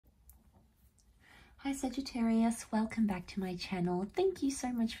Hi Sagittarius, welcome back to my channel. Thank you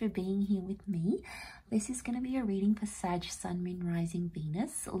so much for being here with me. This is going to be a reading for Sag, Sun, Moon, Rising,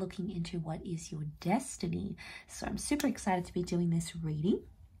 Venus, looking into what is your destiny. So I'm super excited to be doing this reading.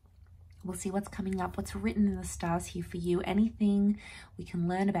 We'll see what's coming up, what's written in the stars here for you, anything we can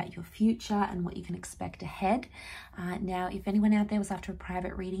learn about your future and what you can expect ahead. Now, if anyone out there was after a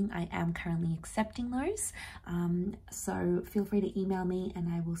private reading, I am currently accepting those. So feel free to email me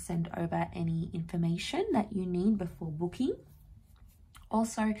and I will send over any information that you need before booking.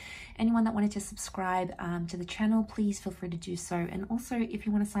 Also, anyone that wanted to subscribe to the channel, please feel free to do so. And also, if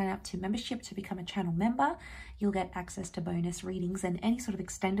you want to sign up to membership to become a channel member, you'll get access to bonus readings and any sort of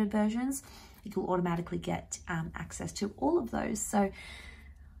extended versions. You'll automatically get access to all of those. So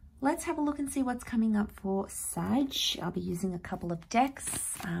let's have a look and see what's coming up for Sag. I'll be using a couple of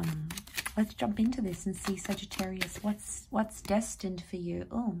decks. Let's jump into this and see, Sagittarius, what's destined for you.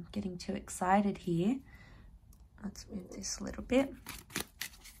 Oh, I'm getting too excited here. Let's move this a little bit.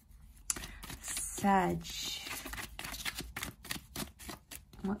 Sag,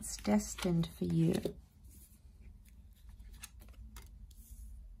 what's destined for you?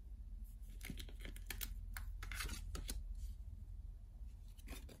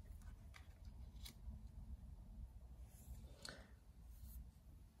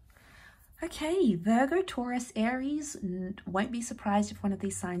 Okay, Virgo, Taurus, Aries, won't be surprised if one of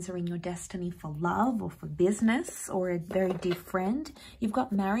these signs are in your destiny for love or for business or a very dear friend. You've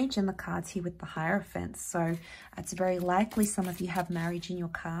got marriage in the cards here with the Hierophant, so it's very likely some of you have marriage in your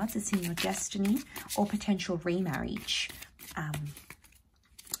cards. It's in your destiny, or potential remarriage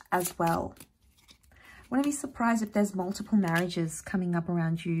as well. I wouldn't be surprised if there's multiple marriages coming up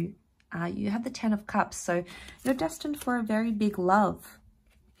around you. You have the Ten of Cups, so you're destined for a very big love.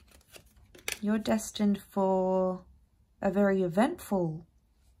 You're destined for a very eventful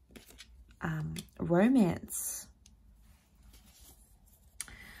romance.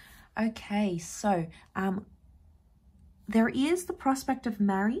 Okay, so there is the prospect of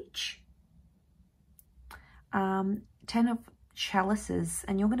marriage. 10 of Chalices,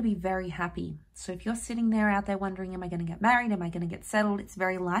 and you're going to be very happy. So if you're sitting there out there wondering, am I going to get married? Am I going to get settled? It's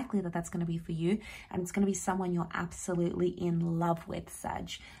very likely that that's going to be for you, and it's going to be someone you're absolutely in love with,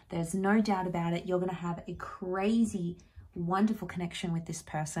 Sag. There's no doubt about it. You're going to have a crazy, wonderful connection with this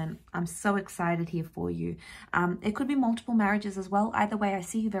person. I'm so excited here for you. It could be multiple marriages as well. Either way, I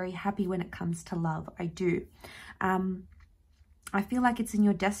see you very happy when it comes to love. I do. I feel like it's in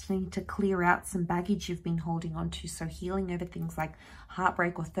your destiny to clear out some baggage you've been holding on to. So healing over things like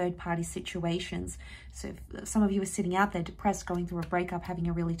heartbreak or third-party situations. So if some of you are sitting out there depressed, going through a breakup, having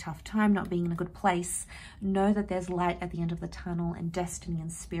a really tough time, not being in a good place, know that there's light at the end of the tunnel, and destiny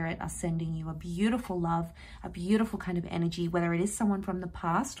and spirit are sending you a beautiful love, a beautiful kind of energy, whether it is someone from the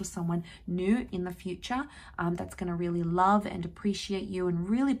past or someone new in the future that's going to really love and appreciate you and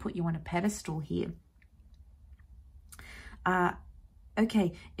really put you on a pedestal here.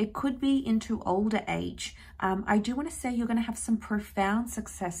 Okay, it could be into older age. I do want to say you're going to have some profound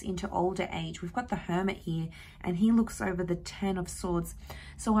success into older age. We've got the Hermit here, and he looks over the 10 of Swords.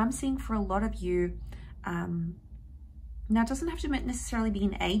 So I'm seeing for a lot of you, now it doesn't have to necessarily be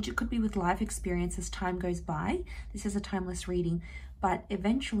in age. It could be with life experience as time goes by. This is a timeless reading. But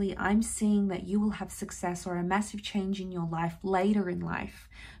eventually I'm seeing that you will have success or a massive change in your life later in life.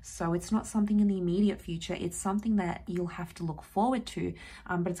 So it's not something in the immediate future. It's something that you'll have to look forward to,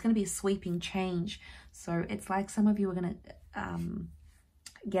 but it's going to be a sweeping change. So it's like some of you are going to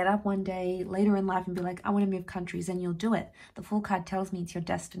get up one day later in life and be like, I want to move countries, and you'll do it. The Fool card tells me it's your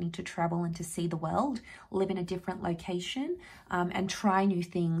destiny to travel and to see the world, live in a different location, and try new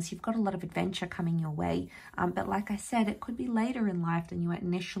things. You've got a lot of adventure coming your way. But like I said, it could be later in life than you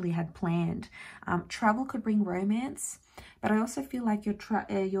initially had planned. Travel could bring romance, but I also feel like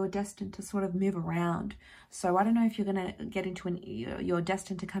you're destined to sort of move around. So I don't know if you're going to get into you're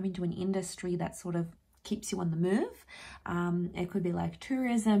destined to come into an industry that sort of keeps you on the move. It could be like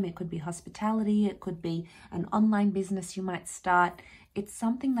tourism, it could be hospitality, it could be an online business you might start. It's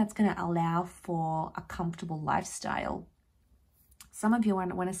something that's going to allow for a comfortable lifestyle. Some of you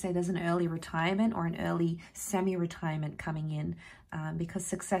want to say there's an early retirement or an early semi-retirement coming in, because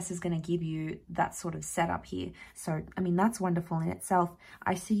success is going to give you that sort of setup here. So, I mean, that's wonderful in itself.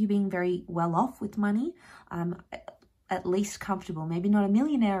 I see you being very well off with money. At least comfortable, maybe not a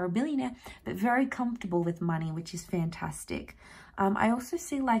millionaire or a billionaire, but very comfortable with money, which is fantastic. I also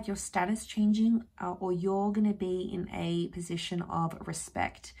see like your status changing, or you're going to be in a position of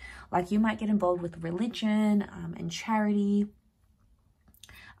respect. Like you might get involved with religion and charity.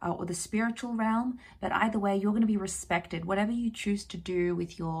 or the spiritual realm. But either way, you're going to be respected. Whatever you choose to do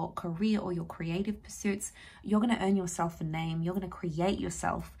with your career or your creative pursuits, you're going to earn yourself a name. You're going to create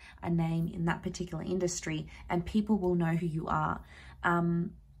yourself a name in that particular industry, and people will know who you are.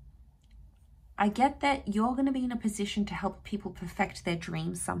 I get that you're going to be in a position to help people perfect their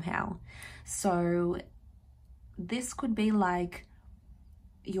dreams somehow. So this could be like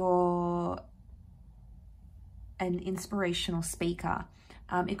you're an inspirational speaker.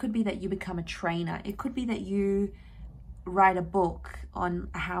 It could be that you become a trainer. It could be that you write a book on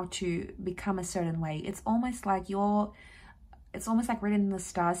how to become a certain way. It's almost like written in the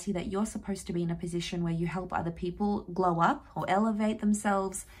stars here that you're supposed to be in a position where you help other people glow up or elevate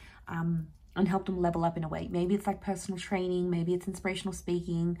themselves, and help them level up in a way. Maybe it's like personal training, maybe it's inspirational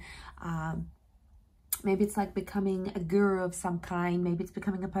speaking, maybe it's like becoming a guru of some kind, maybe it's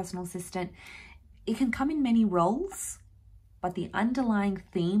becoming a personal assistant. It can come in many roles, but the underlying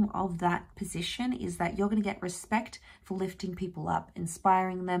theme of that position is that you're going to get respect for lifting people up,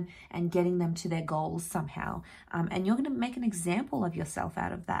 inspiring them, and getting them to their goals somehow. And you're going to make an example of yourself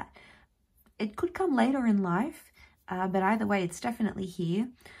out of that. It could come later in life, but either way, it's definitely here.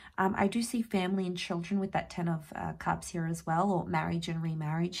 I do see family and children with that 10 of Cups here as well, or marriage and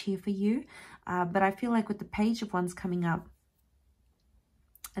remarriage here for you. But I feel like with the Page of Wands coming up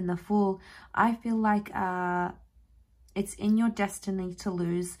and the Fool, I feel like it's in your destiny to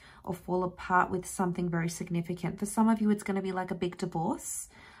lose or fall apart with something very significant. For some of you, it's going to be like a big divorce.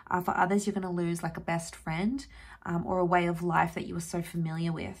 For others, you're going to lose like a best friend or a way of life that you were so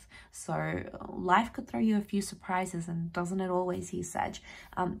familiar with. So life could throw you a few surprises, and doesn't it always here, Sag?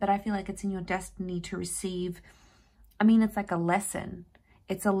 But I feel like it's in your destiny to receive, I mean, it's like a lesson.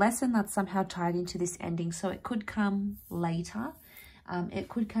 It's a lesson that's somehow tied into this ending. So it could come later. It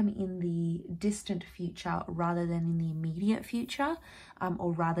could come in the distant future rather than in the immediate future,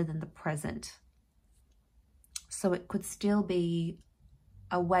 or rather than the present. So it could still be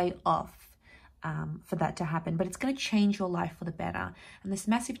a way off for that to happen, but it's going to change your life for the better. And this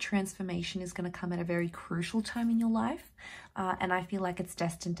massive transformation is going to come at a very crucial time in your life. And I feel like it's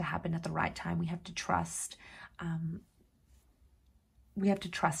destined to happen at the right time. We have to trust. We have to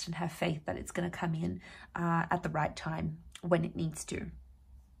trust and have faith that it's going to come in at the right time when it needs to.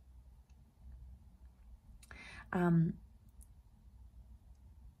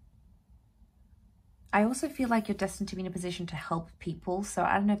 I also feel like you're destined to be in a position to help people. So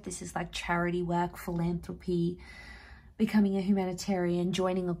I don't know if this is like charity work, philanthropy, becoming a humanitarian,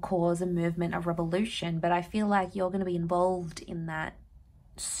 joining a cause, a movement, a revolution. But I feel like you're going to be involved in that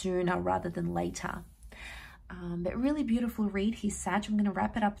sooner rather than later. But really beautiful read here, Sag. I'm going to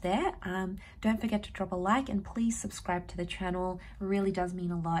wrap it up there. Don't forget to drop a like and please subscribe to the channel. It really does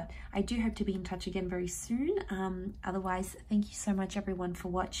mean a lot. I do hope to be in touch again very soon. Otherwise, thank you so much everyone for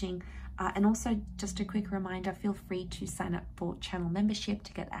watching. And also just a quick reminder, feel free to sign up for channel membership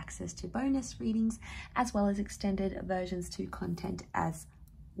to get access to bonus readings as well as extended versions to content as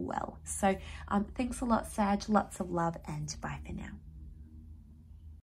well. So thanks a lot, Sag. Lots of love and bye for now.